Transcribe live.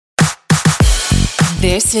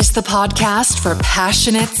This is the podcast for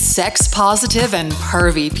passionate, sex-positive, and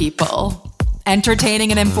pervy people. Entertaining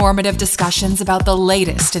and informative discussions about the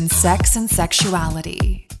latest in sex and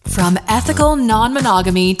sexuality. From ethical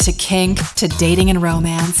non-monogamy to kink to dating and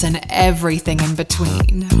romance and everything in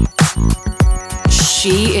between.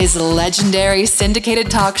 She is legendary syndicated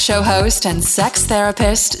talk show host and sex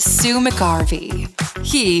therapist Sue McGarvey.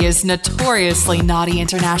 He is notoriously naughty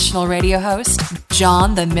international radio host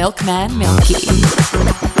John the Milkman Milky.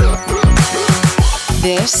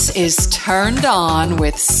 This is Turned On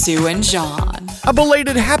with Sue and John. A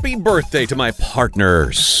belated happy birthday to my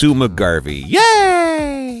partner, Sue McGarvey.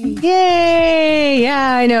 Yay! Yay!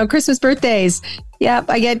 Yeah, I know. Christmas birthdays. Yep,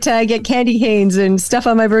 I get candy canes and stuff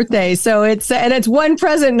on my birthday. So it's one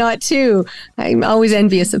present, not two. I'm always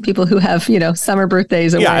envious of people who have, summer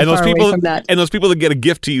birthdays away, and far away from that. And those people that get a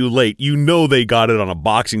gift to you late, they got it on a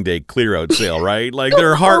Boxing Day clear-out sale, right? Like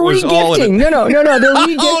their heart was all in it. No, they're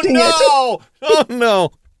re-gifting it. Oh,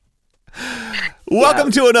 no.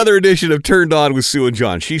 Welcome to another edition of Turned On with Sue and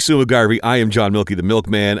John. She's Sue McGarvey. I am John Milky, the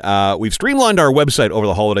Milkman. We've streamlined our website over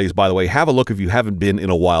the holidays, by the way. Have a look if you haven't been in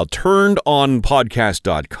a while.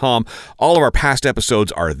 TurnedOnPodcast.com. All of our past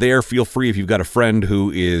episodes are there. Feel free, if you've got a friend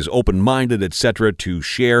who is open-minded, etc., to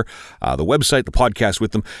share the website, the podcast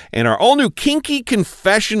with them. And our all-new Kinky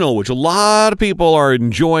Confessional, which a lot of people are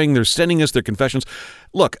enjoying. They're sending us their confessions.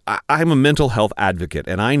 Look, I'm a mental health advocate,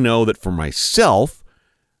 and I know that for myself,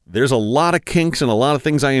 there's a lot of kinks and a lot of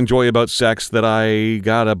things I enjoy about sex that I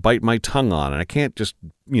gotta bite my tongue on. And I can't just,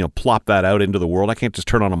 plop that out into the world. I can't just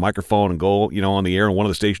turn on a microphone and go, on the air on one of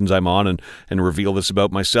the stations I'm on and reveal this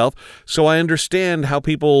about myself. So I understand how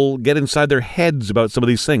people get inside their heads about some of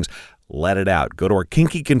these things. Let it out. Go to our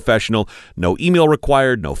Kinky Confessional. No email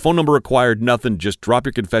required, no phone number required, nothing. Just drop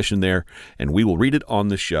your confession there, and we will read it on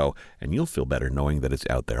the show, and you'll feel better knowing that it's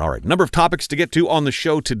out there. All right, number of topics to get to on the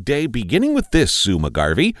show today, beginning with this, Sue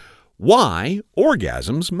McGarvey. Why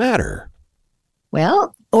orgasms matter.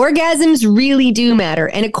 Well, orgasms really do matter.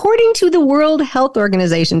 And according to the World Health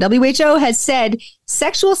Organization, WHO has said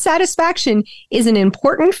sexual satisfaction is an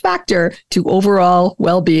important factor to overall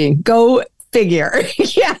well-being. Go figure.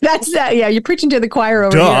 Yeah, that's that. Yeah, you're preaching to the choir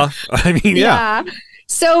over here. I mean, yeah.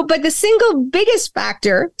 So, but the single biggest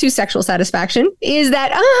factor to sexual satisfaction is that,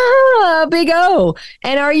 big O.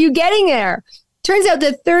 And are you getting there? Turns out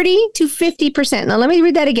that 30 to 50%. Now, let me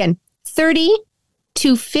read that again. 30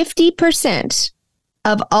 to 50%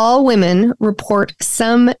 of all women report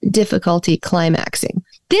some difficulty climaxing.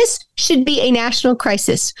 This should be a national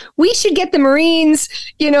crisis. We should get the Marines,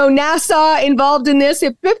 NASA involved in this.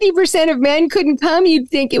 If 50% of men couldn't come, you'd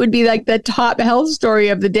think it would be like the top health story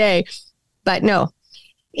of the day. But no,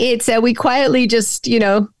 it's we quietly just,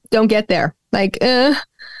 don't get there.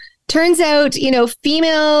 Turns out,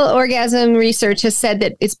 female orgasm research has said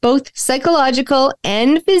that it's both psychological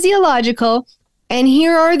and physiological. And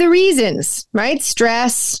here are the reasons, right?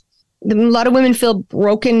 Stress. A lot of women feel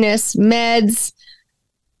brokenness, meds.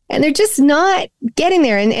 And they're just not getting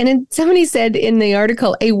there. And somebody said in the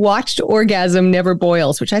article, a watched orgasm never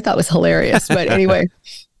boils, which I thought was hilarious. But anyway,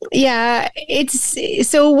 yeah,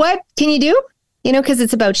 so what can you do? Because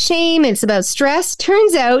it's about shame, it's about stress.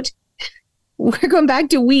 Turns out, we're going back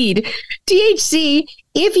to weed. THC,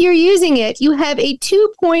 if you're using it, you have a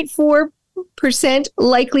 2.4%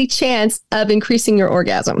 likely chance of increasing your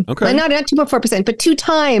orgasm. Okay. Not 2.4%, but 2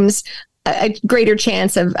 times a greater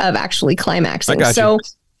chance of actually climaxing. I got you.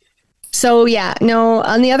 So yeah, no,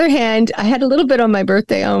 on the other hand, I had a little bit on my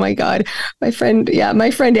birthday. Oh my God. My friend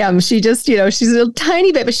M, she just, she's a little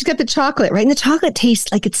tiny bit, but she's got the chocolate, right? And the chocolate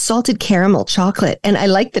tastes like it's salted caramel chocolate. And I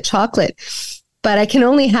like the chocolate, but I can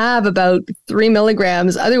only have about 3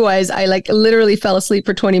 milligrams. Otherwise, I literally fell asleep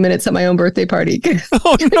for 20 minutes at my own birthday party.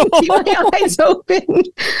 Oh no. Keep my eyes open.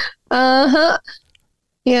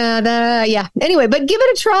 Yeah. Anyway, but give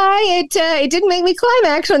it a try. It didn't make me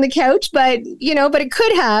climax on the couch, but it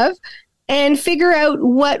could have. And figure out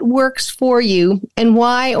what works for you and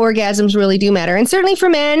why orgasms really do matter. And certainly for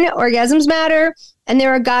men, orgasms matter. And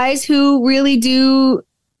there are guys who really do,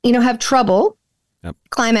 have trouble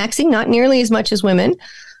climaxing, not nearly as much as women.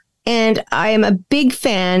 And I am a big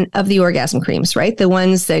fan of the orgasm creams, right? The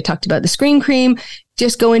ones that I talked about, the Scream Cream.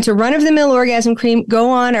 Just go into run-of-the-mill orgasm cream. Go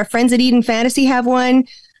on. Our friends at Eden Fantasy have one.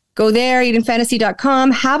 Go there,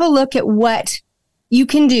 EdenFantasy.com. Have a look at what you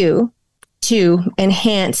can do to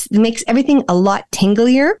enhance. It makes everything a lot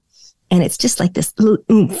tinglier. And it's just like this little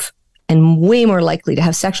oomph and way more likely to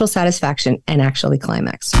have sexual satisfaction and actually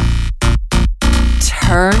climax.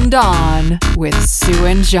 Turned On with Sue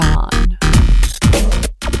and John.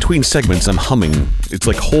 between segments, I'm humming. It's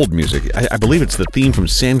like hold music. I believe it's the theme from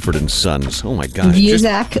Sanford and Sons. Oh my gosh.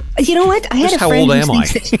 Muzak. You know what? I had a friend how old am I?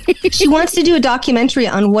 She wants to do a documentary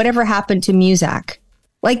on whatever happened to Muzak.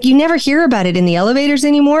 Like, you never hear about it in the elevators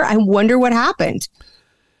anymore. I wonder what happened.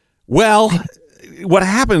 Well, what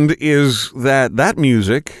happened is that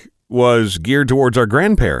music was geared towards our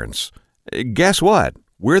grandparents. Guess what?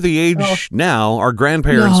 We're the age now our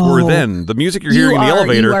grandparents were then. The music you're hearing in the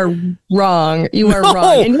elevator. You are wrong. You are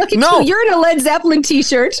wrong. And look at you. You're in a Led Zeppelin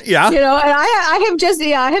t-shirt. Yeah. You know, and I have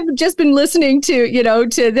just been listening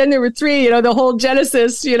to then there were three, the whole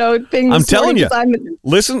Genesis, thing. I'm telling you.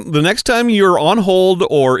 Listen, the next time you're on hold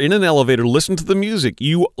or in an elevator, listen to the music.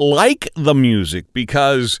 You like the music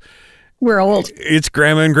we're old. It's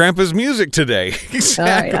Grandma and Grandpa's music today.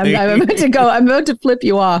 Exactly. All right, I'm about to go. I'm about to flip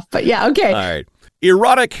you off. But yeah, okay. All right.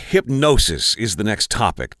 Erotic hypnosis is the next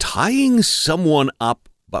topic. Tying someone up,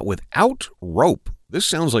 but without rope. This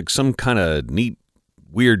sounds like some kind of neat,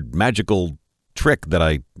 weird, magical trick that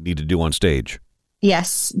I need to do on stage.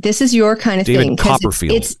 Yes, this is your kind of David thing.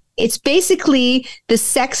 Copperfield. It's basically the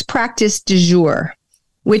sex practice du jour,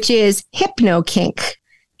 which is hypno kink.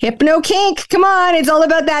 Hypno kink, come on. It's all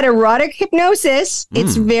about that erotic hypnosis.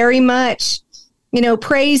 It's very much,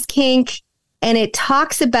 praise kink. And it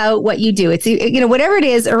talks about what you do. It's, whatever it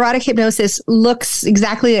is, erotic hypnosis looks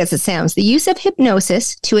exactly as it sounds. The use of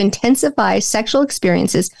hypnosis to intensify sexual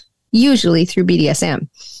experiences, usually through BDSM,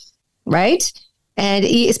 right? And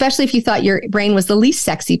especially if you thought your brain was the least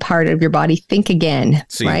sexy part of your body, think again,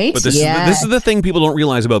 right? But this is the thing people don't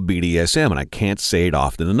realize about BDSM, and I can't say it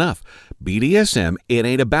often enough. BDSM, it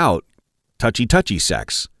ain't about touchy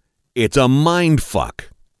sex. It's a mind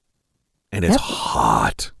fuck. And it's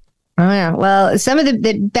hot. Oh, yeah. Well, some of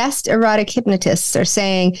the best erotic hypnotists are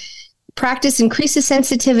saying practice increases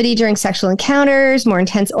sensitivity during sexual encounters, more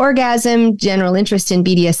intense orgasm, general interest in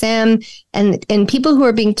BDSM, and people who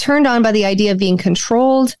are being turned on by the idea of being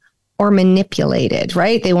controlled or manipulated,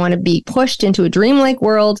 right? They want to be pushed into a dreamlike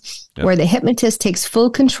world where the hypnotist takes full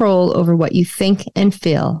control over what you think and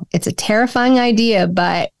feel. It's a terrifying idea,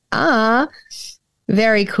 but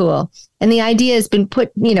very cool. And the idea has been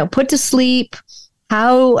put to sleep.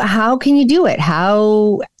 How can you do it?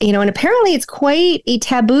 And apparently it's quite a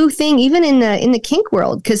taboo thing, even in the kink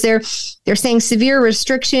world, because they're saying severe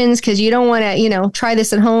restrictions because you don't want to, try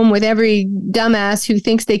this at home with every dumbass who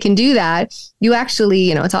thinks they can do that. You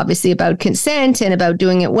actually, it's obviously about consent and about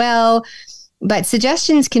doing it well, but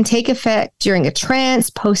suggestions can take effect during a trance,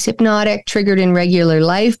 post-hypnotic, triggered in regular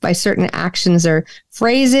life by certain actions or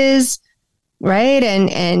phrases. Right.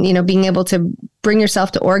 And being able to bring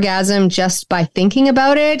yourself to orgasm just by thinking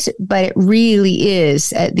about it. But it really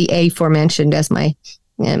is the aforementioned, as my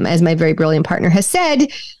very brilliant partner has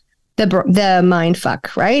said, the mind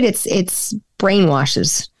fuck. Right. It's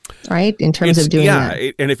brainwashes. Right. In terms of doing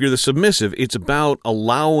that. And if you're the submissive, it's about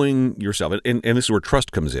allowing yourself. And this is where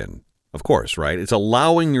trust comes in. Of course, right? It's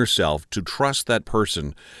allowing yourself to trust that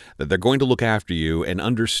person, that they're going to look after you and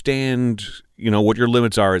understand, what your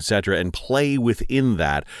limits are, et cetera, and play within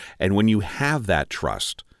that. And when you have that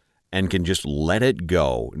trust and can just let it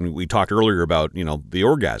go, and we talked earlier about, the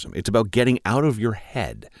orgasm, it's about getting out of your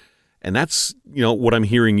head. And that's, what I'm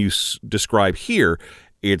hearing you describe here.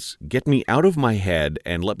 It's get me out of my head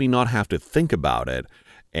and let me not have to think about it.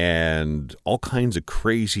 And all kinds of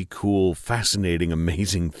crazy, cool, fascinating,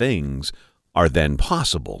 amazing things are then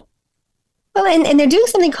possible. Well, and they're doing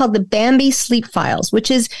something called the Bambi Sleep Files, which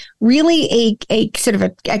is really a sort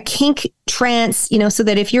of a kink trance, so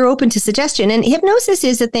that if you're open to suggestion, and hypnosis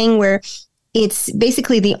is a thing where it's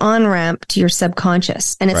basically the on-ramp to your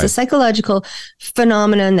subconscious. And it's a psychological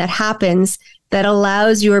phenomenon that happens that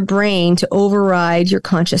allows your brain to override your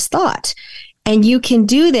conscious thought. And you can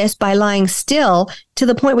do this by lying still to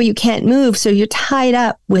the point where you can't move. So you're tied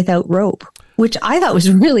up without rope, which I thought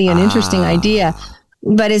was really an interesting idea.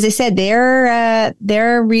 But as I said,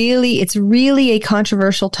 it's really a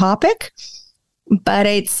controversial topic. But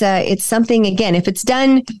it's something, again, if it's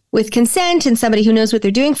done with consent and somebody who knows what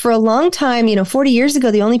they're doing. For a long time, 40 years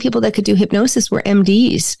ago, the only people that could do hypnosis were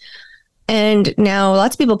MDs. And now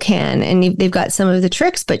lots of people can, and they've got some of the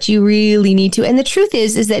tricks, but you really need to. And the truth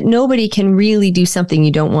is that nobody can really do something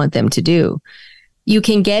you don't want them to do. You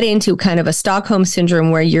can get into kind of a Stockholm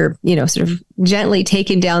syndrome where you're, sort of gently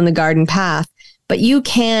taken down the garden path, but you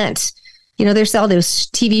can't, there's all those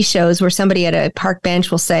TV shows where somebody at a park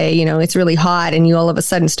bench will say, it's really hot, and you all of a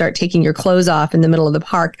sudden start taking your clothes off in the middle of the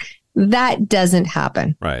park. That doesn't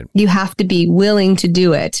happen. Right. You have to be willing to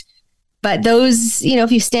do it. But those,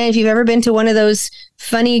 if you've ever been to one of those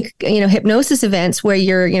funny, hypnosis events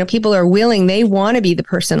where people are willing, they want to be the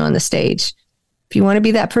person on the stage. If you want to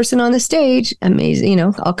be that person on the stage, amazing,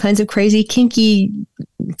 all kinds of crazy, kinky,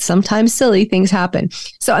 sometimes silly things happen.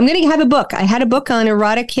 So I'm going to have a book. I had a book on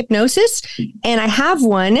erotic hypnosis, and I have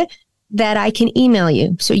one that I can email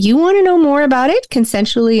you. So you want to know more about it,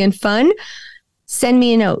 consensually and fun, send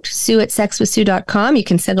me a note, sue@sexwithsue.com. You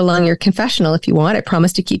can send along your confessional if you want. I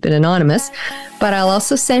promise to keep it anonymous, but I'll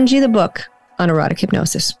also send you the book on erotic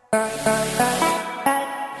hypnosis.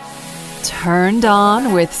 Turned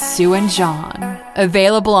On with Sue and John.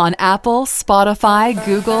 Available on Apple, Spotify,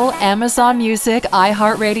 Google, Amazon Music,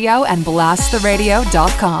 iHeartRadio, and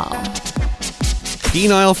blasttheradio.com.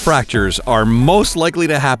 Penile fractures are most likely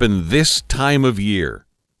to happen this time of year.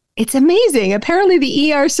 It's amazing. Apparently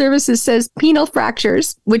the ER services says penile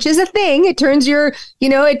fractures, which is a thing. It turns your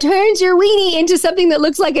weenie into something that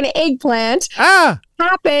looks like an eggplant.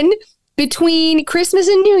 Happen between Christmas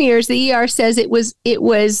and New Year's. The ER says it was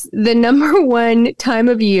the number one time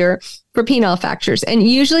of year for penile fractures, and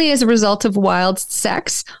usually as a result of wild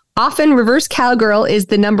sex. Often reverse cowgirl is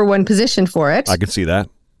the number one position for it. I can see that.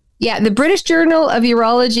 Yeah, the British Journal of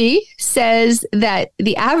Urology says that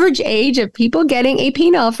the average age of people getting a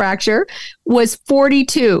penile fracture was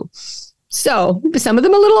 42. So some of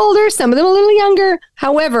them a little older, some of them a little younger.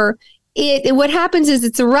 However, what happens is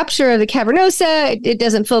it's a rupture of the cavernosa. It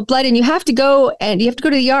doesn't fill with blood, and you have to go to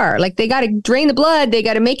the ER. Like, they got to drain the blood. They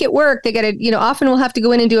got to make it work. They got to, often we'll have to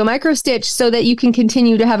go in and do a micro stitch so that you can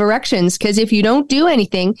continue to have erections. Because if you don't do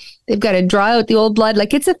anything, they've got to draw out the old blood.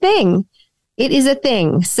 Like, it's a thing. It is a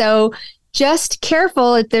thing. So just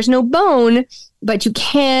careful if there's no bone, but you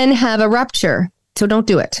can have a rupture. So don't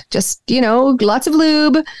do it. Just, lots of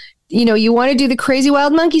lube. You want to do the crazy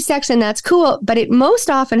wild monkey sex, and that's cool. But it most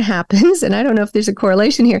often happens, and I don't know if there's a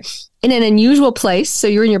correlation here, in an unusual place. So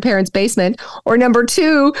you're in your parents' basement. Or number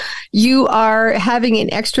two, you are having an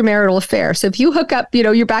extramarital affair. So if you hook up,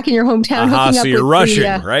 you're back in your hometown. Hooking up so you're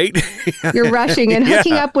rushing, right? You're rushing and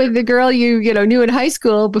hooking up with the girl you knew in high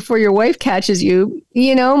school before your wife catches you,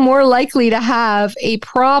 more likely to have a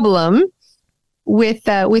problem with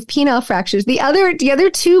penile fractures. The other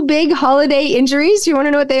two big holiday injuries, you want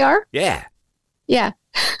to know what they are? Yeah.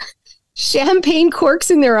 Champagne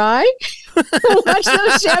corks in their eye. Watch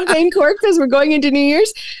those champagne corks as we're going into New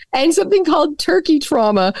Year's. And something called turkey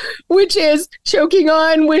trauma, which is choking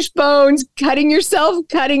on wishbones, cutting yourself,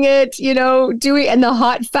 cutting it, and the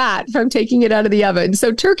hot fat from taking it out of the oven.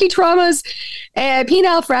 So turkey traumas,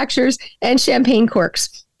 penile fractures, and champagne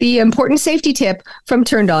corks. The important safety tip from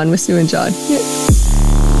Turned On with Sue and John.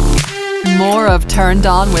 More of Turned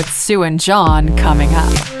On with Sue and John coming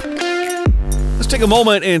up. Let's take a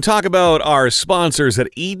moment and talk about our sponsors at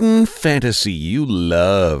Eden Fantasy. You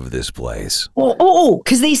love this place.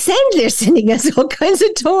 Because they're sending us all kinds of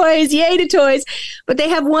toys. Yay to toys. But they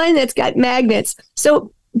have one that's got magnets.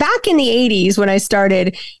 So back in the 80s when I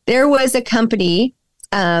started, there was a company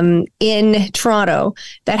in Toronto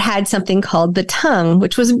that had something called the tongue,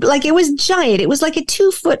 which was it was giant. It was like a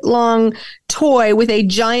 2-foot long toy with a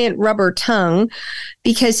giant rubber tongue,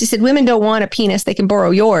 because he said women don't want a penis. They can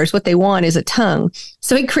borrow yours. What they want is a tongue.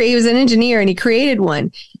 So he was an engineer and he created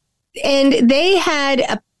one. And they had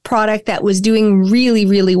a product that was doing really,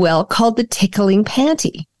 really well called the tickling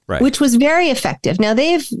panty, right, which was very effective. Now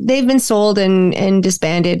they've been sold and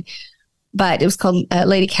disbanded, but it was called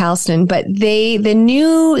Lady Calston. But the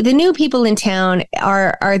new people in town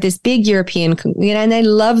are this big European, and I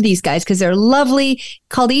love these guys because they're lovely.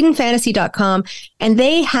 Called EdenFantasy.com, and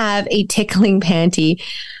they have a tickling panty,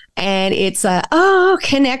 and it's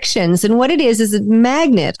connections. And what it is a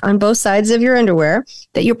magnet on both sides of your underwear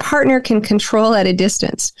that your partner can control at a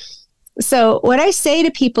distance. So what I say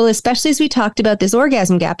to people, especially as we talked about this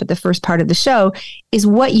orgasm gap at the first part of the show, is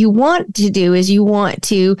what you want to do is you want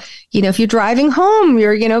to, if you're driving home,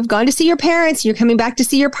 you're, gone to see your parents, you're coming back to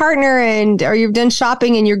see your partner, or you've done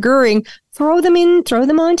shopping and you're gurring, throw them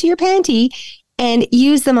onto your panty and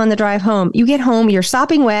use them on the drive home. You get home, you're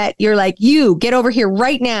sopping wet. You're like, you get over here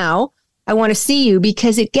right now. I want to see you,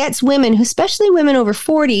 because it gets women, especially women over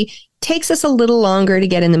 40, takes us a little longer to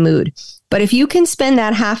get in the mood. But if you can spend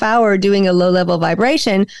that half hour doing a low-level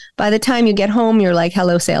vibration, by the time you get home, you're like,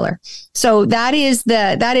 hello, sailor. So that is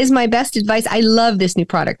my best advice. I love this new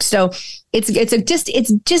product. So it's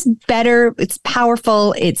just better. It's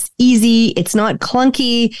powerful. It's easy. It's not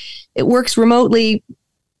clunky. It works remotely.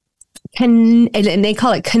 And they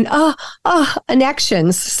call it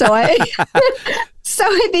connections. So So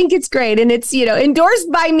I think it's great. And it's,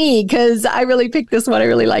 endorsed by me because I really picked this one. I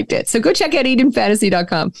really liked it. So go check out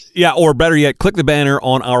EdenFantasy.com. Yeah, or better yet, click the banner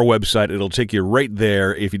on our website. It'll take you right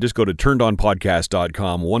there. If you just go to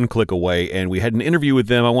turnedonpodcast.com, one click away. And we had an interview with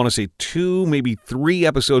them, I want to say 2, maybe 3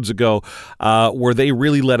 episodes ago, where they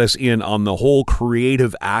really let us in on the whole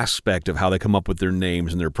creative aspect of how they come up with their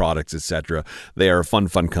names and their products, etc. They are a fun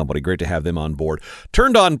company. Great to have them on board.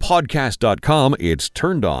 Turnedonpodcast.com. It's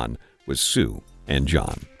Turned On with Sue and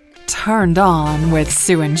John. Turned On with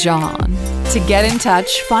Sue and John. To get in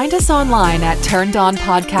touch, find us online at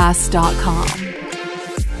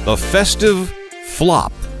turnedonpodcast.com. The festive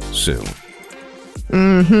flop, Sue.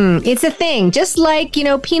 It's a thing. Just like,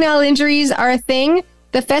 penile injuries are a thing,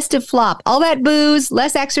 the festive flop. All that booze,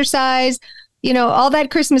 less exercise, all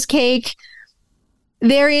that Christmas cake.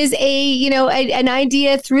 There is an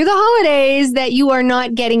idea through the holidays that you are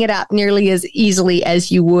not getting it up nearly as easily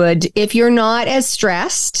as you would if you're not as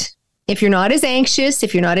stressed, if you're not as anxious,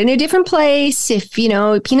 if you're not in a different place, if,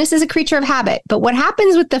 penis is a creature of habit. But what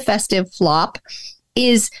happens with the festive flop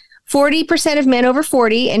is 40% of men over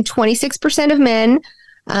 40 and 26% of men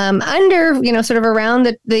under, sort of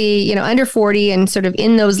around the under 40 and sort of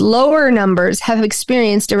in those lower numbers have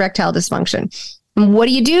experienced erectile dysfunction. And what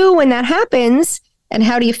do you do when that happens? And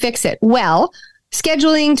how do you fix it? Well,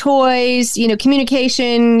 scheduling toys,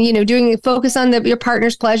 communication, doing focus on your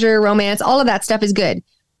partner's pleasure, romance, all of that stuff is good.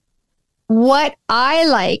 What I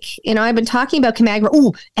like, I've been talking about Comagra.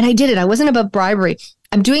 Oh, and I did it. I wasn't above bribery.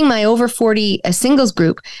 I'm doing my over 40 singles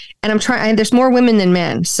group, and I'm trying. There's more women than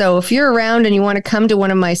men. So if you're around and you want to come to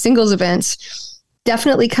one of my singles events,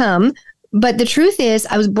 definitely come. But the truth is,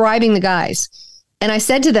 I was bribing the guys, and I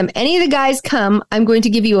said to them, any of the guys come, I'm going to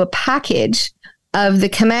give you a package of the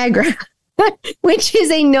Comagra, which is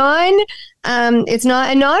it's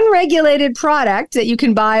not a non-regulated product that you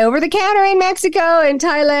can buy over the counter in Mexico and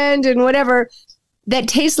Thailand and whatever, that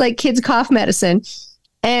tastes like kids' cough medicine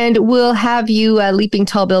and will have you leaping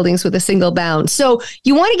tall buildings with a single bound. So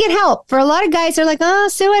you want to get help. For a lot of guys, they're like, oh,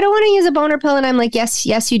 Sue, I don't want to use a boner pill. And I'm like, yes,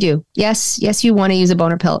 you do. Yes, you want to use a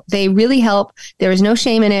boner pill. They really help. There is no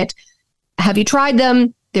shame in it. Have you tried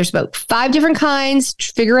them? There's about 5 different kinds.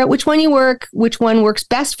 Figure out which one works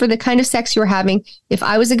best for the kind of sex you're having. If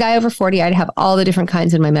I was a guy over 40, I'd have all the different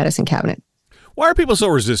kinds in my medicine cabinet. Why are people so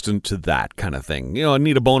resistant to that kind of thing? I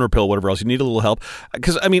need a boner pill, whatever else. You need a little help.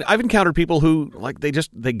 Because, I've encountered people who, they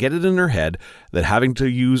get it in their head that having to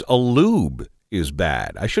use a lube is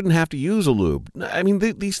bad. I shouldn't have to use a lube.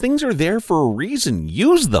 These things are there for a reason.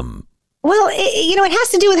 Use them. Well, it has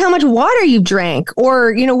to do with how much water you've drank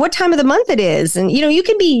or, what time of the month it is. And, you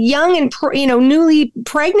can be young and, newly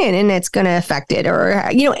pregnant and it's going to affect it. Or,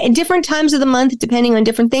 at different times of the month, depending on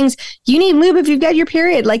different things, you need lube if you've got your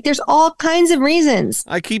period. There's all kinds of reasons.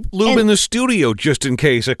 I keep lube in the studio just in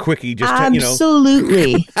case, a quickie. Just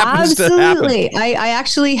absolutely. Absolutely. I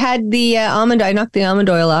actually had I knocked the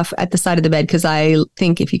almond oil off at the side of the bed because I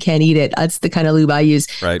think if you can't eat it, that's the kind of lube I use.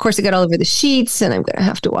 Right. Of course, it got all over the sheets and I'm going to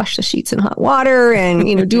have to wash the sheets in hot water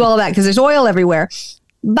and, do all of that because there's oil everywhere.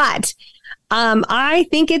 But I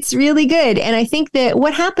think it's really good. And I think that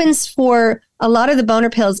what happens for a lot of the boner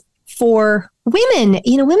pills for women,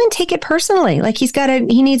 women take it personally.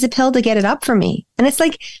 He needs a pill to get it up for me. And it's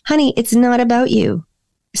like, honey, it's not about you.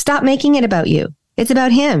 Stop making it about you. It's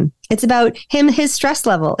about him. It's about him, his stress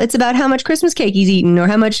level. It's about how much Christmas cake he's eaten or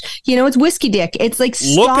how much, it's whiskey dick. It's like,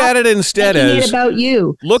 look at it instead as about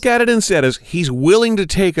you. Look at it instead as he's willing to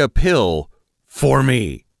take a pill for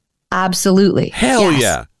me. Absolutely. Hell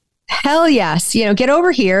yeah. Hell yes. Get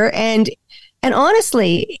over here. And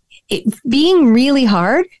honestly, being really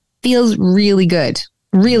hard feels really good.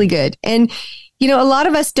 Really good. And, a lot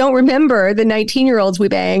of us don't remember the 19-year-olds we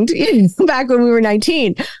banged back when we were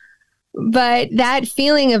 19. But that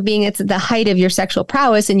feeling of being at the height of your sexual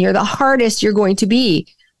prowess and you're the hardest you're going to be.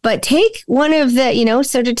 But take one of the,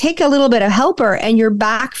 so to take a little bit of helper and you're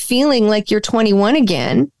back feeling like you're 21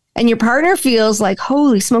 again and your partner feels like,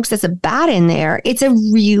 holy smokes, that's a bat in there. It's a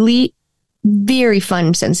really very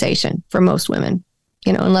fun sensation for most women,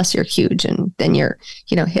 unless you're huge and then you're,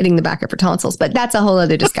 hitting the back of her tonsils. But that's a whole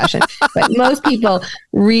other discussion. But most people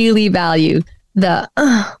really value the,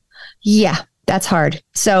 yeah. That's hard.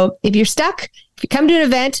 So if you're stuck, if you come to an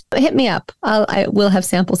event, hit me up. I will have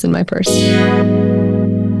samples in my purse.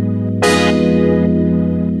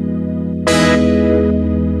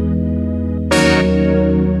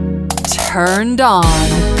 Turned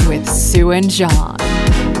On with Sue and John.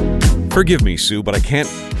 Forgive me, Sue, but I can't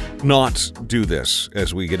not do this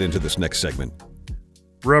as we get into this next segment.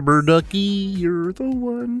 Rubber ducky, you're the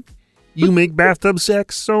one. You make bathtub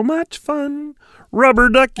sex so much fun. Rubber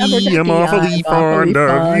ducky, I'm awfully fond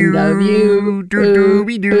of you.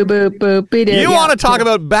 You want to talk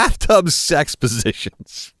about bathtub sex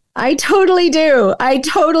positions? I totally do. I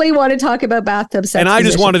totally want to talk about bathtub sex. And I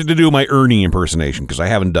positions. just wanted to do my Ernie impersonation because I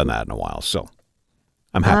haven't done that in a while. So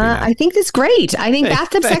I'm happy now. I think that's great. I think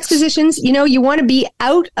bathtub sex positions, you want to be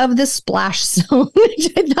out of the splash zone, which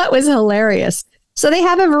I thought was hilarious. So they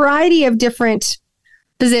have a variety of different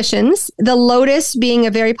positions, the lotus being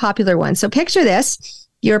a very popular one. So picture this.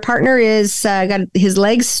 Your partner is got his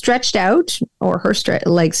legs stretched out, or her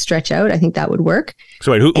legs stretch out. I think that would work.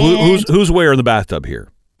 So wait, who's where in the bathtub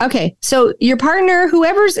here? Okay, so your partner,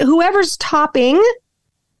 whoever's topping,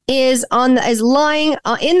 is lying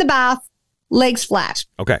in the bath, legs flat.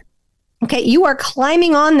 Okay. Okay, you are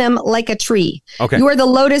climbing on them like a tree. Okay. You are the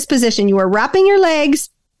lotus position. You are wrapping your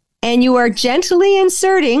legs, and you are gently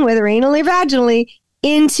inserting, whether anally or vaginally,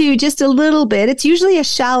 into just a little bit. It's usually a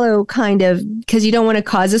shallow kind of, because you don't want to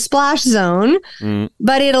cause a splash zone,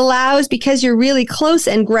 but it allows, because you're really close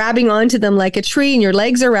and grabbing onto them like a tree and your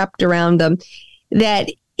legs are wrapped around them, that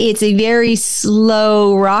it's a very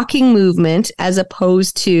slow rocking movement as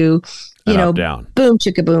opposed to, down. Boom,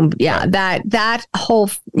 chicka boom. Yeah. Right. That whole,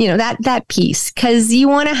 that piece, because you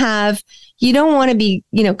don't want to be,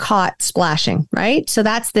 caught splashing. Right. So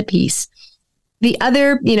that's the piece. The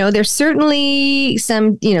other, there's certainly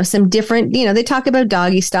some different, they talk about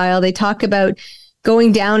doggy style. They talk about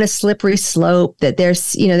going down a slippery slope, that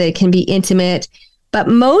there's, that it can be intimate. But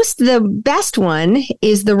the best one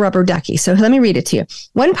is the rubber ducky. So let me read it to you.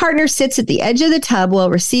 One partner sits at the edge of the tub while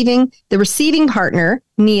the receiving partner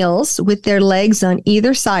kneels with their legs on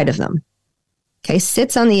either side of them. Okay,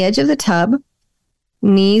 sits on the edge of the tub,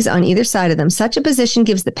 knees on either side of them. Such a position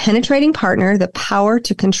gives the penetrating partner the power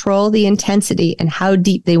to control the intensity and how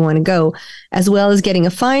deep they want to go, as well as getting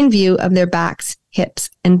a fine view of their backs, hips,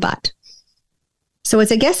 and butt. So I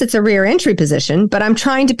guess it's a rear entry position, but I'm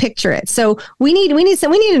trying to picture it. So we need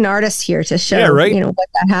an artist here to show, what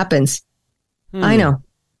that happens. I know.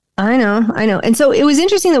 And so it was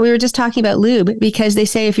interesting that we were just talking about lube, because they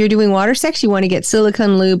say if you're doing water sex, you want to get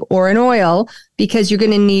silicone lube or an oil, because you're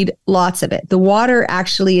going to need lots of it. The water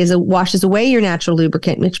actually washes away your natural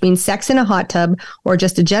lubricant, which means sex in a hot tub or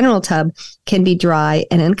just a general tub can be dry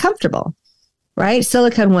and uncomfortable, right?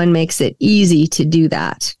 Silicone one makes it easy to do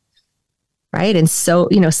that. Right. And so,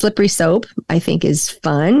 slippery soap, I think, is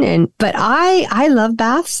fun. But I love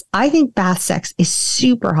baths. I think bath sex is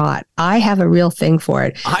super hot. I have a real thing for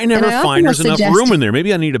it. I never find there's enough room in there.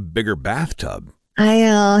 Maybe I need a bigger bathtub.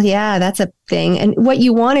 Yeah, that's a thing. And what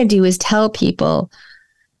you want to do is tell people,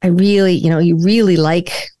 you really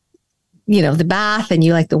like, the bath, and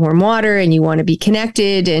you like the warm water, and you want to be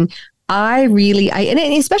connected. And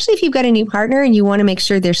and especially if you've got a new partner and you want to make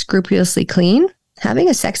sure they're scrupulously clean, having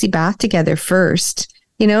a sexy bath together first,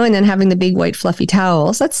 and then having the big white fluffy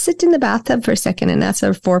towels. Let's sit in the bathtub for a second, and that's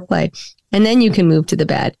our foreplay. And then you can move to the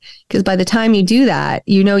bed, because by the time you do that,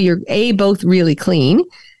 you're both really clean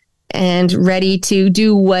and ready to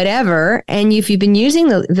do whatever. And if you've been using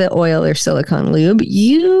the oil or silicone lube,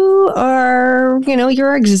 you're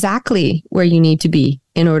exactly where you need to be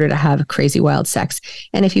in order to have crazy wild sex.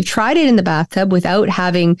 And if you've tried it in the bathtub without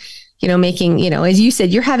having, making, as you said,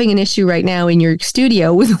 you're having an issue right now in your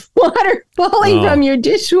studio with water falling from your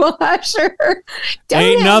dishwasher.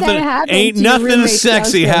 Ain't nothing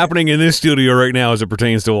sexy happening in this studio right now as it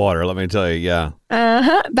pertains to water. Let me tell you. Yeah.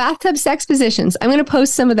 Bathtub sex positions. I'm going to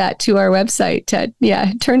post some of that to our website at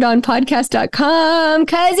turnedonpodcast.com,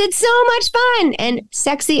 because it's so much fun and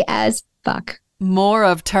sexy as fuck. More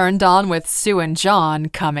of Turned On with Sue and John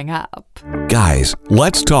coming up. Guys,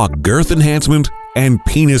 let's talk girth enhancement and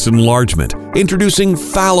penis enlargement. Introducing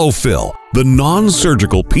Phallofill, the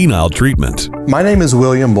non-surgical penile treatment. My name is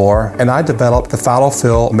William Moore, and I developed the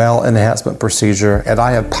Phallofill male enhancement procedure, and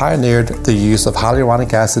I have pioneered the use of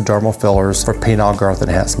hyaluronic acid dermal fillers for penile growth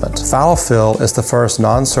enhancement. Phallofill is the first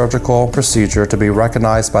non-surgical procedure to be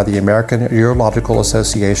recognized by the American Urological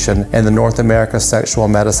Association and the North American Sexual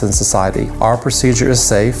Medicine Society. Our procedure is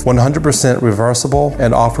safe, 100% reversible,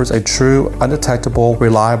 and offers a true, undetectable,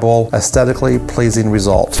 reliable, aesthetically pleasing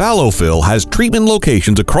result. Phallofill has treatment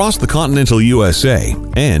locations across the continental USA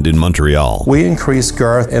and in Montreal. We increase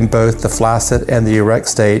girth in both the flaccid and the erect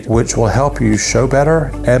state, which will help you show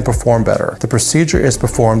better and perform better. The procedure is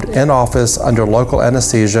performed in office under local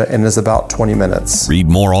anesthesia and is about 20 minutes. Read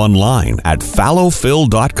more online at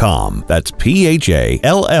phallofill.com. That's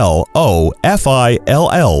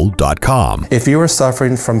PHALLOFILL.com. If you are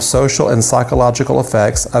suffering from social and psychological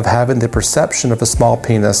effects of having the perception of a small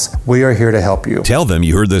penis, we are here to help you. Tell them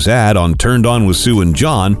you heard this ad on Turned On with Sue and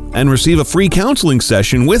John and receive a free counseling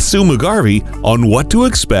session with Sue McGarvey on what to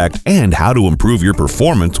expect and how to improve your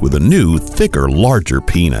performance with a new, thicker, larger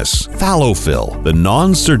penis. Phallofill, the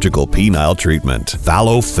non-surgical penile treatment.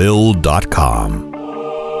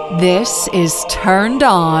 Phallofill.com. This is Turned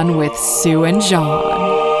On with Sue and John.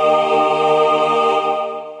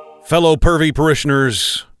 Fellow pervy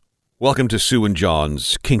parishioners, welcome to Sue and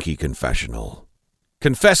John's Kinky Confessional.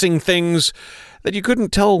 Confessing things that you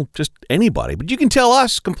couldn't tell just anybody, but you can tell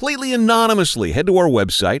us completely anonymously. Head to our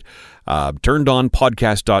website,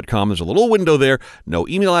 turnedonpodcast.com. There's a little window there. No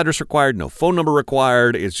email address required, no phone number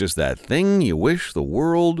required. It's just that thing you wish the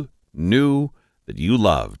world knew that you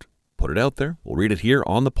loved. Put it out there. We'll read it here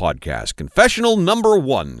on the podcast. Confessional number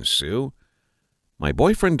 1, Sue. My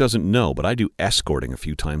boyfriend doesn't know, but I do escorting a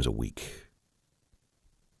few times a week.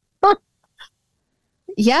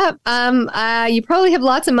 Yeah. You probably have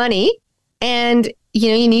lots of money and,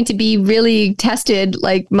 you need to be really tested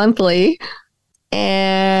like monthly.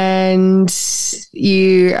 And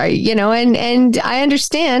and I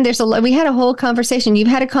understand there's we had a whole conversation. You've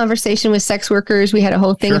had a conversation with sex workers. We had a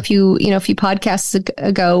whole thing a few podcasts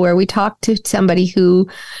ago where we talked to somebody who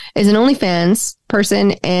is an OnlyFans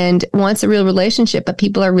person and wants a real relationship, but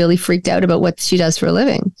people are really freaked out about what she does for a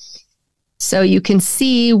living. So you can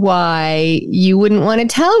see why you wouldn't want to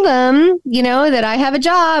tell them, that I have a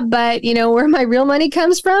job, but where my real money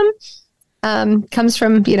comes from escorting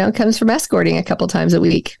a couple times a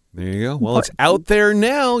week. There you go. Well, it's out there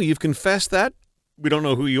now. You've confessed that. We don't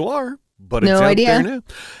know who you are, but it's no out idea. there now.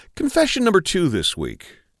 Confession number 2 this week.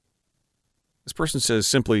 This person says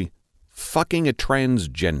simply, fucking a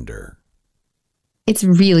transgender. It's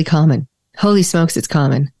really common. Holy smokes, it's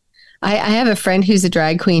common. I have a friend who's a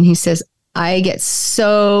drag queen. He says, I get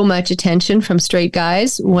so much attention from straight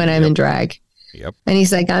guys when I'm in drag. Yep. And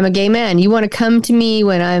he's like, I'm a gay man. You want to come to me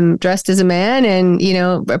when I'm dressed as a man and,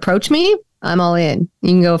 approach me? I'm all in.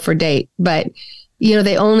 You can go for a date. But,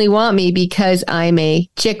 they only want me because I'm a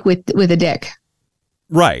chick with a dick.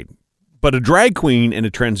 Right. But a drag queen and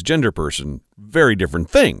a transgender person, very different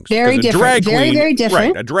things. Very different. Very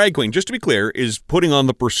different. Right. A drag queen, just to be clear, is putting on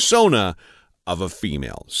the persona of a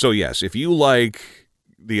female. So, yes, if you like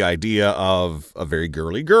the idea of a very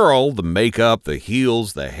girly girl, the makeup, the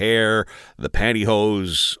heels, the hair, the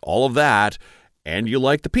pantyhose, all of that, and you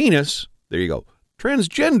like the penis, there you go.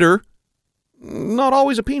 Transgender, not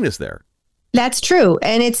always a penis there. That's true.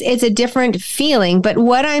 And it's a different feeling. But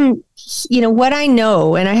what I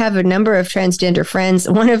know, and I have a number of transgender friends,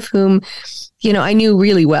 one of whom, I knew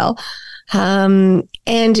really well. And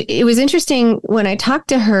it was interesting when I talked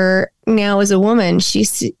to her now as a woman, she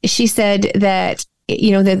said that,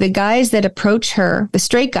 the guys that approach her, the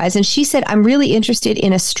straight guys, and she said, I'm really interested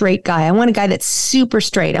in a straight guy. I want a guy that's super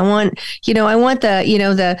straight. I want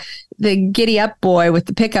the giddy up boy with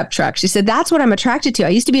the pickup truck. She said, that's what I'm attracted to. I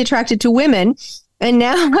used to be attracted to women. And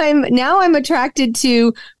now I'm attracted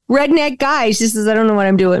to redneck guys. She says, I don't know what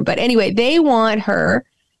I'm doing. But anyway, they want her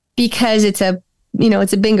because it's a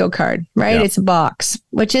bingo card, right? Yeah. It's a box,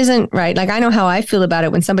 which isn't right. Like, I know how I feel about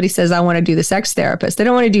it when somebody says, I want to do the sex therapist. They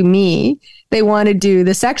don't want to do me. They want to do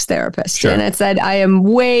the sex therapist. Sure. And I said, I am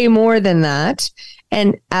way more than that.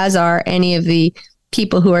 And as are any of the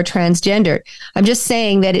people who are transgendered. I'm just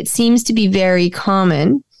saying that it seems to be very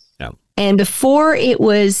common. Yeah. And before it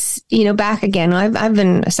was, back again, I've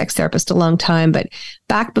been a sex therapist a long time, but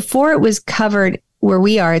back before it was covered where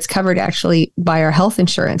we are, it's covered actually by our health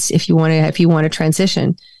insurance. If you want to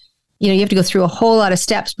transition, you have to go through a whole lot of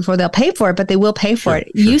steps before they'll pay for it, but they will pay for it.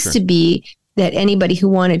 It used to be that anybody who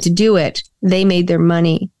wanted to do it, they made their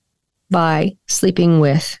money by sleeping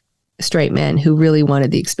with straight men who really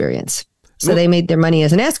wanted the experience. So they made their money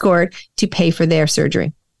as an escort to pay for their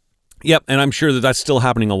surgery. Yep, and I'm sure that that's still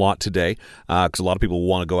happening a lot today because a lot of people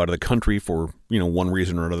want to go out of the country for, one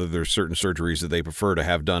reason or another. There's certain surgeries that they prefer to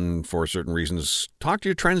have done for certain reasons. Talk to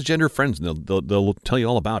your transgender friends and they'll tell you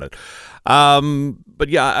all about it. But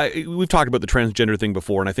yeah, we've talked about the transgender thing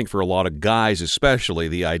before, and I think for a lot of guys especially,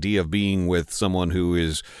 the idea of being with someone who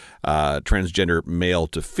is transgender male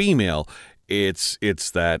to female, it's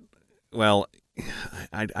that, well,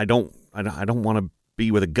 I don't want to be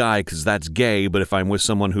with a guy because that's gay, but if I'm with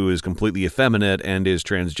someone who is completely effeminate and is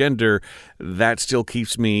transgender, that still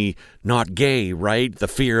keeps me not gay, right? The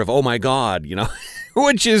fear of, oh my God,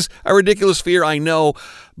 which is a ridiculous fear, I know,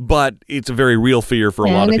 but it's a very real fear for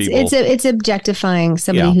a lot of people. It's objectifying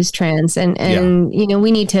somebody who's trans, and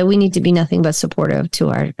we need to be nothing but supportive to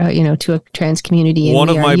our to a trans community. One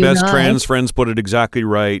of my best trans friends put it exactly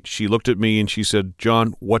right. She looked at me and she said,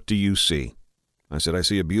 John, what do you see? I said, I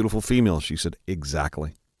see a beautiful female. She said,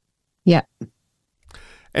 exactly. Yeah.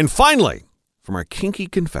 And finally, from our kinky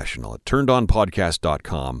confessional at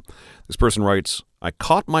turnedonpodcast.com, this person writes, I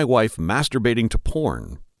caught my wife masturbating to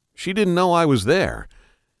porn. She didn't know I was there,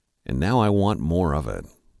 and now I want more of it.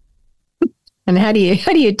 And how do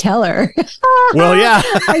you tell her? Well, yeah.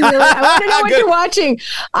 I want to know what you're watching.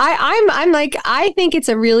 I'm like, I think it's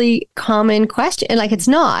a really common question. And like, it's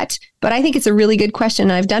not, but I think it's a really good question.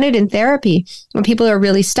 And I've done it in therapy when people are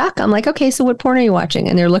really stuck. I'm like, okay, so what porn are you watching?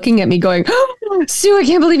 And they're looking at me going, oh, Sue, I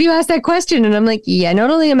can't believe you asked that question. And I'm like, yeah,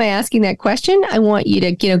 not only am I asking that question, I want you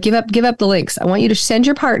to, give up the links. I want you to send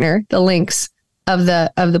your partner the links of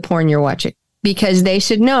the porn you're watching, because they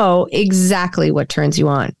should know exactly what turns you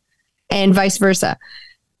on. And vice versa.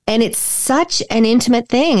 And it's such an intimate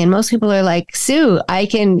thing. And most people are like, Sue,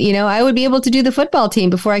 I would be able to do the football team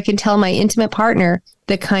before I can tell my intimate partner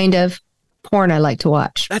the kind of porn I like to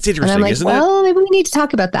watch. That's interesting, and I'm like, isn't it? Well, maybe we need to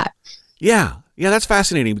talk about that. Yeah. Yeah, that's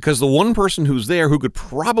fascinating, because the one person who's there who could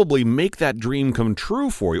probably make that dream come true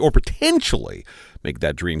for you, or potentially make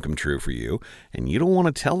that dream come true for you, and you don't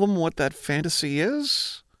want to tell them what that fantasy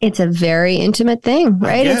is? It's a very intimate thing,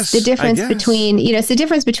 right? It's the difference between, it's the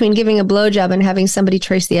difference between giving a blowjob and having somebody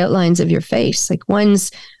trace the outlines of your face. Like one's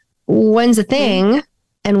a thing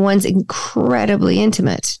and one's incredibly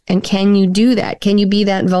intimate. And can you do that? Can you be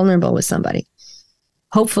that vulnerable with somebody?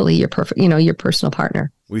 Hopefully your personal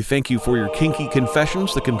partner. We thank you for your kinky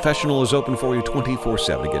confessions. The confessional is open for you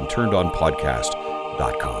 24/7. Again,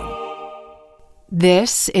 turnedonpodcast.com.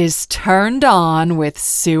 This is Turned On with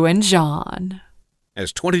Sue and John.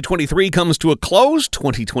 As 2023 comes to a close,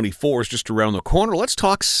 2024 is just around the corner. Let's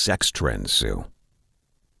talk sex trends, Sue.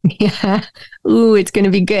 Yeah. Ooh, it's going to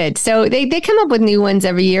be good. So they come up with new ones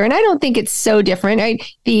every year, and I don't think it's so different. Right?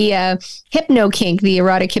 The hypno kink, the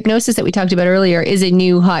erotic hypnosis that we talked about earlier, is a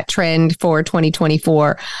new hot trend for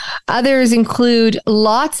 2024. Others include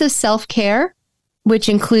lots of self-care, which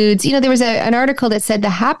includes, there was an article that said the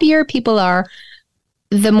happier people are,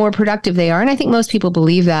 the more productive they are. And I think most people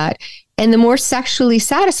believe that. And the more sexually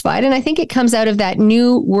satisfied. And I think it comes out of that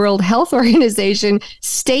new World Health Organization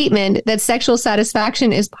statement that sexual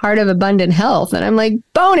satisfaction is part of abundant health. And I'm like,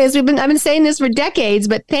 bonus. I've been saying this for decades,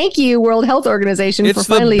 but thank you, World Health Organization, for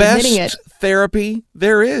finally admitting it. It's the best therapy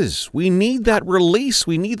there is. We need that release.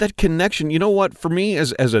 We need that connection. You know what? For me,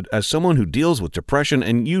 as someone who deals with depression,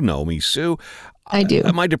 and you know me, Sue, I do.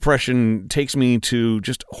 My depression takes me to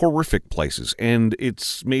just horrific places, and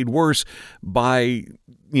it's made worse by,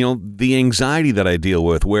 the anxiety that I deal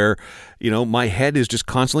with, where, my head is just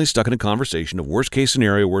constantly stuck in a conversation of worst case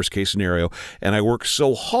scenario, and I work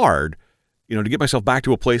so hard, to get myself back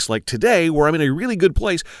to a place like today where I'm in a really good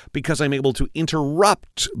place because I'm able to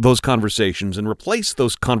interrupt those conversations and replace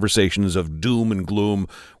those conversations of doom and gloom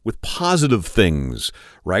with positive things,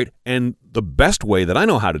 right? And the best way that I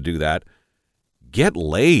know how to do that, get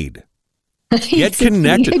laid, get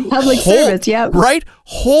connected, public service, yeah, right?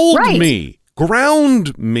 Hold me,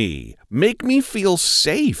 ground me, make me feel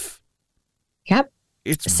safe. Yep.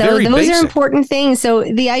 It's so very those basic. are important things. So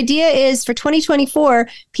the idea is for 2024,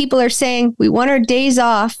 people are saying we want our days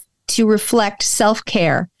off to reflect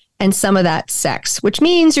self-care and some of that sex, which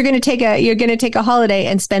means you're going to take a holiday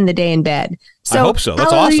and spend the day in bed. So I hope so.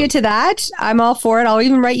 That's hallelujah awesome. to that. I'm all for it. I'll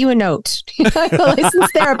even write you a note. I'm a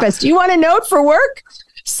licensed therapist. You want a note for work?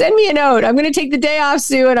 Send me a note. I'm going to take the day off,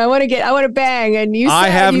 Sue, and I want to bang. And I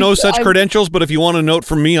have no such credentials, but if you want a note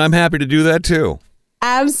from me, I'm happy to do that too.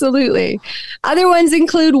 Absolutely. Other ones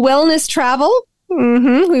include wellness travel.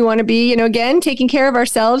 We want to be, again, taking care of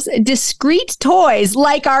ourselves. Discreet toys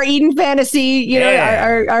like our Eden Fantasy,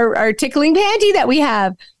 our tickling panty that we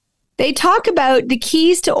have. They talk about the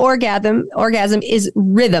keys to orgasm is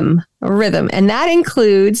rhythm. And that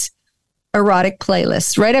includes erotic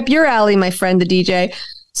playlists. Right up your alley, my friend, the DJ.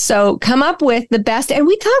 So come up with the best. And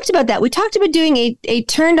we talked about that. We talked about doing a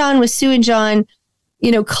Turned On with Sue and John,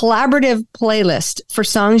 collaborative playlist for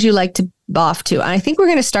songs you like to boff to. And I think we're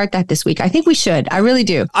going to start that this week. I think we should. I really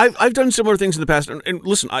do. I've done similar things in the past. And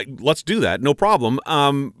listen, let's do that. No problem.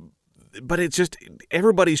 But it's just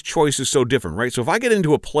everybody's choice is so different, right? So if I get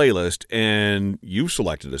into a playlist and you've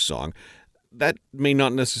selected a song, that may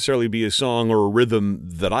not necessarily be a song or a rhythm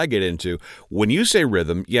that I get into. When you say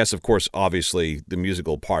rhythm, yes, of course, obviously the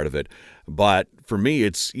musical part of it. But for me,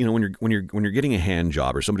 it's, when you're getting a hand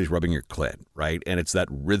job or somebody's rubbing your clit, right? And it's that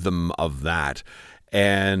rhythm of that,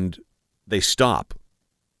 and they stop.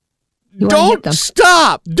 Don't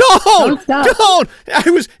stop. Don't.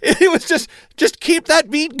 It was just keep that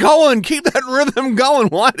beat going. Keep that rhythm going.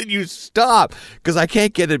 Why did you stop? Because I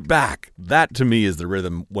can't get it back. That to me is the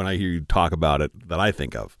rhythm when I hear you talk about it that I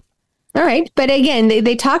think of. All right. But again,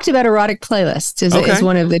 they talked about erotic playlists as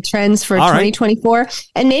one of the trends for 2024.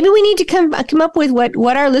 And maybe we need to come up with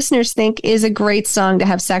what our listeners think is a great song to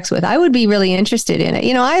have sex with. I would be really interested in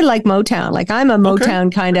it. I like Motown. Like I'm a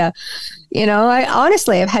Motown kind of, I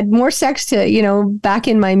honestly, I've had more sex back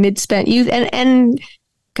in my mid-spent youth and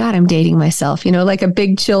God, I'm dating myself, like a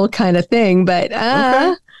big chill kind of thing. But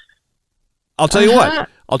I'll tell you what.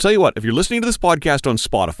 If you're listening to this podcast on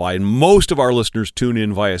Spotify, and most of our listeners tune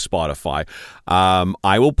in via Spotify,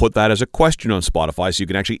 I will put that as a question on Spotify so you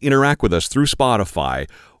can actually interact with us through Spotify.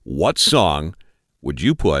 What song would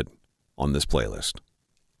you put on this playlist?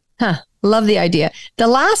 Love the idea. The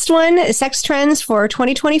last one, sex trends for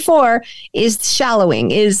 2024, is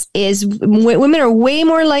shallowing. Is women are way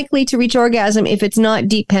more likely to reach orgasm if it's not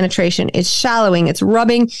deep penetration. It's shallowing. It's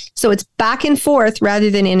rubbing. So it's back and forth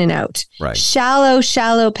rather than in and out. Right. Shallow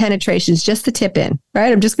penetrations. Just the tip in.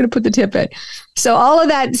 Right. I'm just going to put the tip in. So all of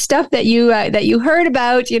that stuff that you heard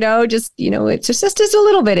about, it's just a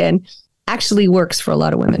little bit in, actually works for a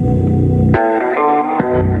lot of women.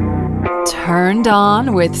 Turned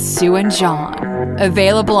On with Sue and John.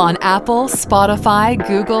 Available on Apple, Spotify,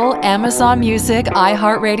 Google, Amazon Music,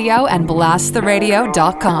 iHeartRadio, and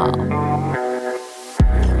blasttheradio.com.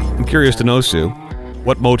 I'm curious to know, Sue,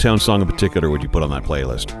 what Motown song in particular would you put on that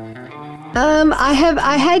playlist? I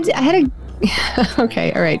had a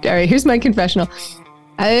okay, all right. Here's my confessional.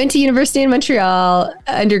 I went to University in Montreal,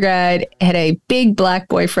 undergrad, had a big black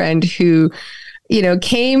boyfriend who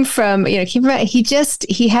came from, he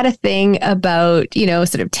had a thing about,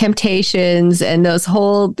 sort of temptations and those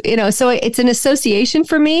whole, so it's an association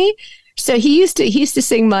for me. So he used to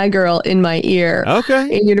sing My Girl in my ear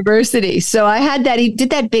in university. So I had that, he did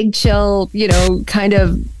that big chill, kind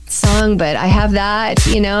of song, but I have that,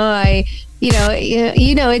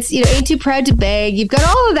 it's, ain't too proud to beg. You've got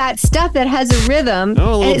all of that stuff that has a rhythm.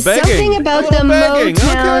 Oh, and it's begging. Something about the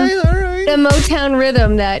Motown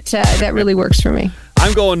rhythm that really works for me.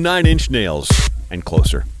 I'm going 9 Inch Nails and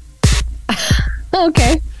Closer.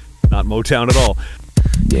 Okay. Not Motown at all.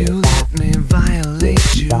 You let me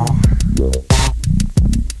violate you.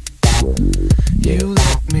 You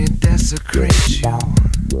let me desecrate you.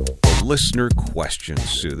 Listener questions,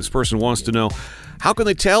 Sue. This person wants to know, how can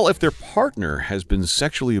they tell if their partner has been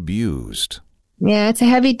sexually abused? Yeah, it's a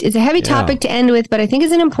heavy topic to end with, but I think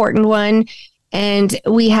it's an important one. And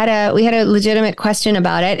we had a legitimate question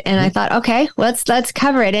about it, and I thought, okay, let's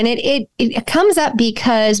cover it. And it comes up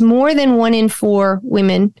because more than 1 in 4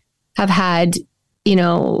 women have had,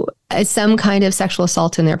 some kind of sexual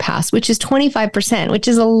assault in their past, which is 25%, which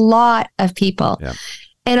is a lot of people. Yeah.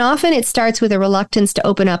 And often it starts with a reluctance to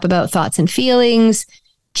open up about thoughts and feelings,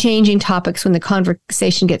 changing topics when the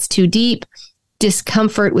conversation gets too deep,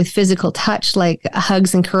 discomfort with physical touch like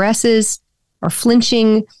hugs and caresses, or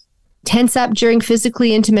flinching, tense up during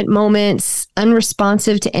physically intimate moments,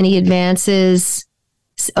 unresponsive to any advances,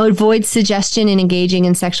 avoid suggestion in engaging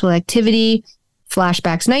in sexual activity,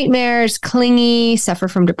 flashbacks, nightmares, clingy, suffer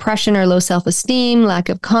from depression or low self-esteem, lack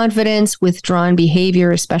of confidence, withdrawn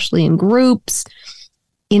behavior, especially in groups,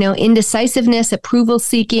 indecisiveness, approval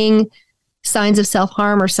seeking, signs of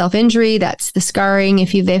self-harm or self-injury. That's the scarring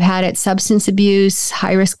if they've had it, substance abuse,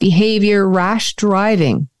 high-risk behavior, rash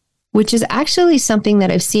driving, which is actually something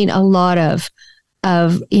that I've seen a lot of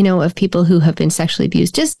people who have been sexually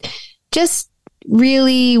abused. Just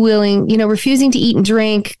really willing, refusing to eat and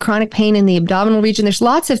drink, chronic pain in the abdominal region. There's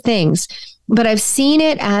lots of things, but I've seen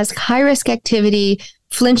it as high-risk activity,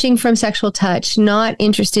 flinching from sexual touch, not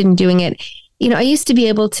interested in doing it. I used to be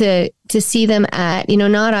able to see them at,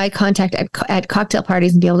 not eye contact at cocktail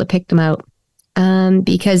parties and be able to pick them out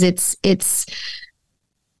because it's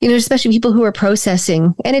especially people who are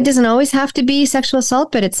processing, and it doesn't always have to be sexual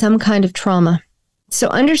assault, but it's some kind of trauma. So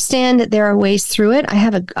understand that there are ways through it. I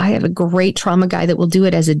have a great trauma guy that will do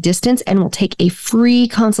it as a distance and will take a free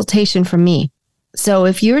consultation from me. So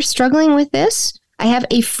if you're struggling with this, I have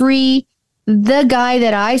the guy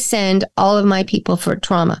that I send all of my people for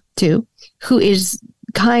trauma to, who is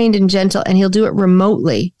kind and gentle, and he'll do it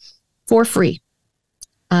remotely for free.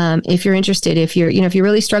 If you're interested, if you're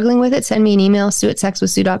really struggling with it, send me an email,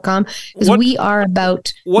 sue@sexwithsue.com, because we are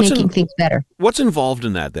about making things better. What's involved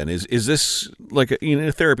in that then? Is this like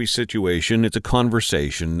a therapy situation? It's a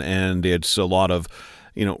conversation, and it's a lot of,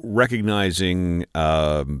 recognizing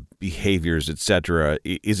behaviors, etc.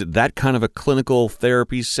 Is it that kind of a clinical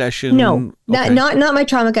therapy session? No, not my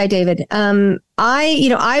trauma guy, David.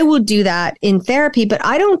 I will do that in therapy, but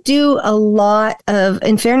I don't do a lot of,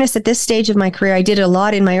 in fairness, at this stage of my career, I did a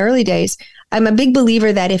lot in my early days. I'm a big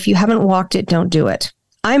believer that if you haven't walked it, don't do it.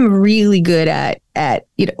 I'm really good at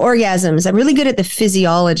orgasms. I'm really good at the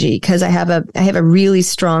physiology because I have a really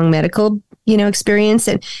strong medical, experience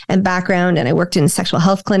and background. And I worked in a sexual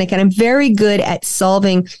health clinic, and I'm very good at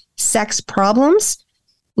solving sex problems,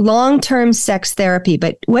 long-term sex therapy.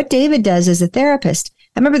 But what David does as a therapist,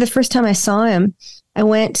 I remember the first time I saw him, I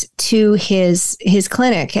went to his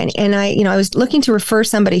clinic and I was looking to refer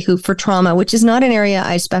somebody for trauma, which is not an area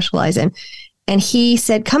I specialize in. And he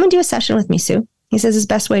said, come and do a session with me, Sue. He says it's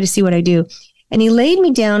the best way to see what I do. And he laid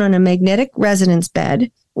me down on a magnetic resonance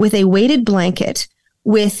bed with a weighted blanket,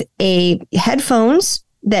 with a headphones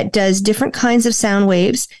that does different kinds of sound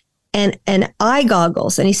waves and eye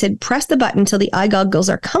goggles. And he said, press the button until the eye goggles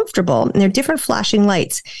are comfortable. And they're different flashing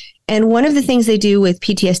lights. And one of the things they do with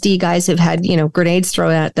PTSD, guys who've had, grenades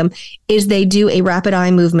thrown at them, is they do a rapid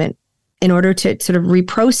eye movement in order to sort of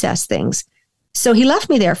reprocess things. So he left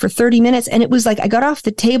me there for 30 minutes, and it was like I got off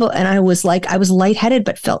the table and I was lightheaded,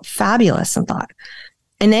 but felt fabulous and thought.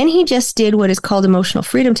 And then he just did what is called emotional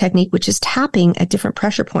freedom technique, which is tapping at different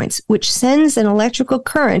pressure points, which sends an electrical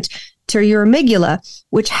current to your amygdala,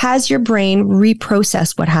 which has your brain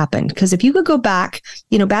reprocess what happened. Because if you could go back,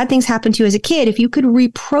 bad things happened to you as a kid, if you could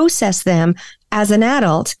reprocess them as an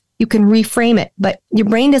adult, you can reframe it. But your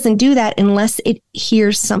brain doesn't do that unless it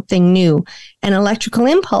hears something new. An electrical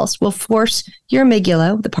impulse will force your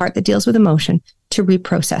amygdala, the part that deals with emotion, to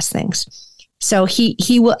reprocess things. So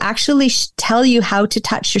he will actually tell you how to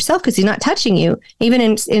touch yourself, because he's not touching you.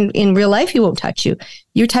 Even in real life, he won't touch you.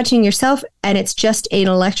 You're touching yourself, and it's just an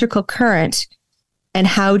electrical current. And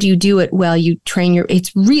how do you do it? Well, you train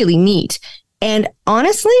it's really neat. And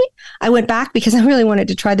honestly, I went back because I really wanted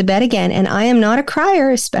to try the bed again. And I am not a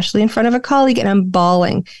crier, especially in front of a colleague, and I'm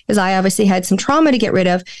bawling because I obviously had some trauma to get rid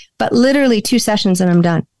of, but literally 2 sessions and I'm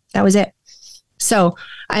done. That was it. So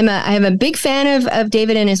I am a big fan of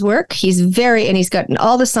David and his work. He's got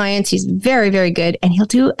all the science. He's very, very good. And he'll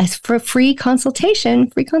do a free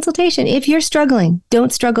consultation. If you're struggling,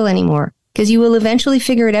 don't struggle anymore, because you will eventually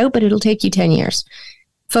figure it out, but it'll take you 10 years.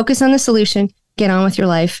 Focus on the solution, get on with your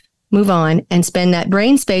life, move on, and spend that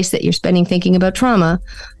brain space that you're spending thinking about trauma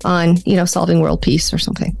on, solving world peace or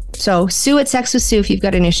something. So Sue at Sex with Sue, if you've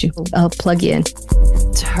got an issue, I'll plug you in.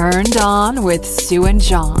 Turned On with Sue and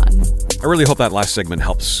John. I really hope that last segment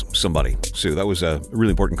helps somebody. Sue, that was a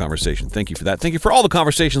really important conversation. Thank you for that. Thank you for all the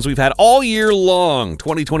conversations we've had all year long.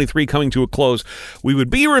 2023 coming to a close. We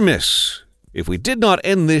would be remiss if we did not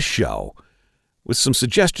end this show with some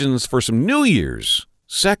suggestions for some New Year's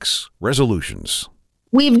sex resolutions.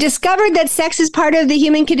 We've discovered that sex is part of the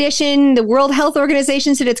human condition. The World Health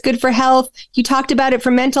Organization said it's good for health. You talked about it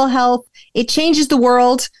for mental health. It changes the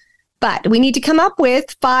world. But we need to come up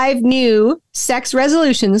with 5 new sex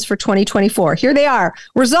resolutions for 2024. Here they are.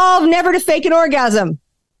 Resolve never to fake an orgasm.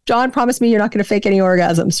 John, promise me you're not going to fake any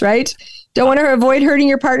orgasms, right? Don't want to avoid hurting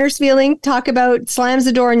your partner's feeling. Talk about slams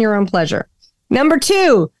the door in your own pleasure. Number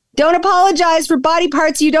 2, don't apologize for body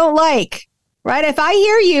parts you don't like. Right? If I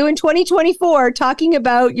hear you in 2024 talking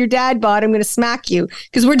about your dad bod, I'm going to smack you,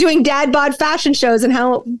 because we're doing dad bod fashion shows and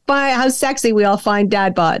how sexy we all find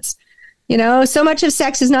dad bods. So much of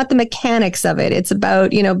sex is not the mechanics of it. It's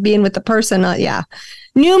about, being with the person.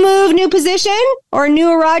 New move, new position, or new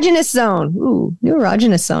erogenous zone. Ooh, new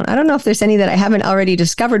erogenous zone. I don't know if there's any that I haven't already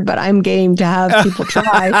discovered, but I'm game to have people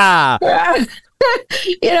try.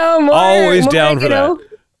 Always more, down for that.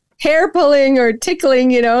 Hair pulling or tickling,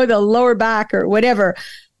 the lower back or whatever.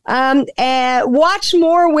 Watch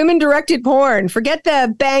more women-directed porn. Forget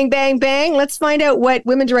the bang, bang, bang. Let's find out what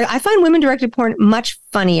I find women-directed porn much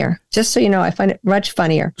funnier. Just so you know, I find it much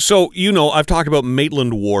funnier. So, I've talked about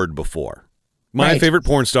Maitland Ward before. My favorite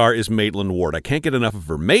porn star is Maitland Ward. I can't get enough of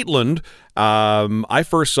her. Maitland, I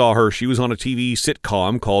first saw her. She was on a TV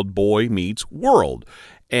sitcom called Boy Meets World.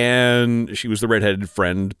 And she was the redheaded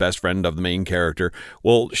best friend of the main character.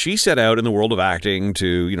 Well, she set out in the world of acting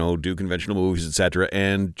to, do conventional movies, etc.,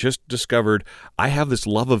 and just discovered, I have this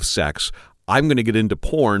love of sex. I'm going to get into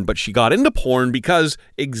porn. But she got into porn because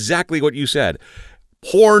exactly what you said.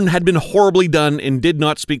 Porn had been horribly done and did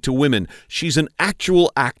not speak to women. She's an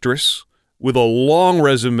actual actress with a long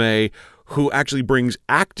resume who actually brings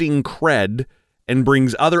acting cred and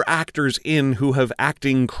brings other actors in who have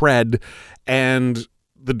acting cred. And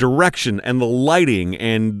the direction and the lighting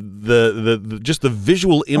and the just the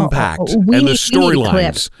visual impact and the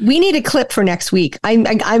storylines. We need a clip for next week.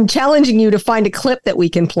 I'm challenging you to find a clip that we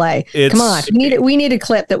can play. Come on, we need a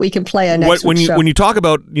clip that we can play on next week's show. When you talk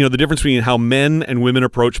about the difference between how men and women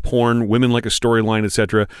approach porn, women like a storyline,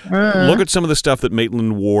 etc. Look at some of the stuff that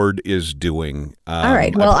Maitland Ward is doing. All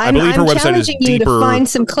right. Well, I believe her website is challenging you to find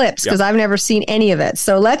some clips because I've never seen any of it.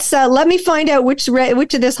 So let me find out which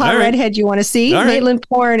of this hot redhead you want to see. Maitland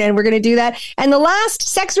porn, and we're going to do that. And the last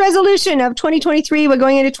sex resolution of 2023, we're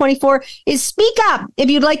going into 24, is speak up. If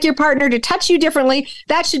you'd like your partner to touch you differently,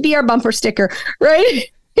 that should be our bumper sticker, right?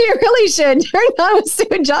 You really should turn on with Sue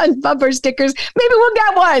and John's bumper stickers. Maybe we'll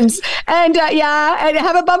get ones. And and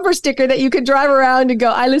have a bumper sticker that you could drive around and go,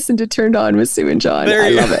 I listened to Turned On with Sue and John. I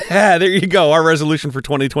love it. Yeah, there you go. Our resolution for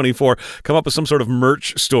 2024. Come up with some sort of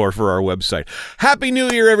merch store for our website. Happy New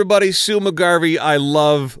Year, everybody. Sue McGarvey, I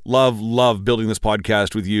love building this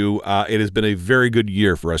podcast with you. It has been a very good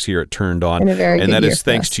year for us here at Turned On. And that is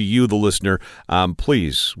thanks to you, the listener.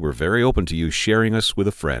 Please, we're very open to you sharing us with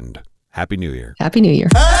a friend. Happy New Year. Happy New Year.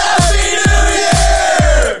 Happy New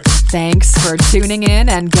Year! Thanks for tuning in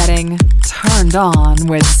and getting turned on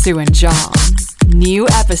with Sue and John. New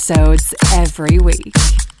episodes every week.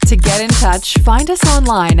 To get in touch, find us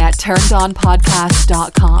online at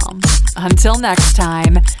turnedonpodcast.com. Until next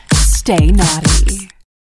time, stay naughty.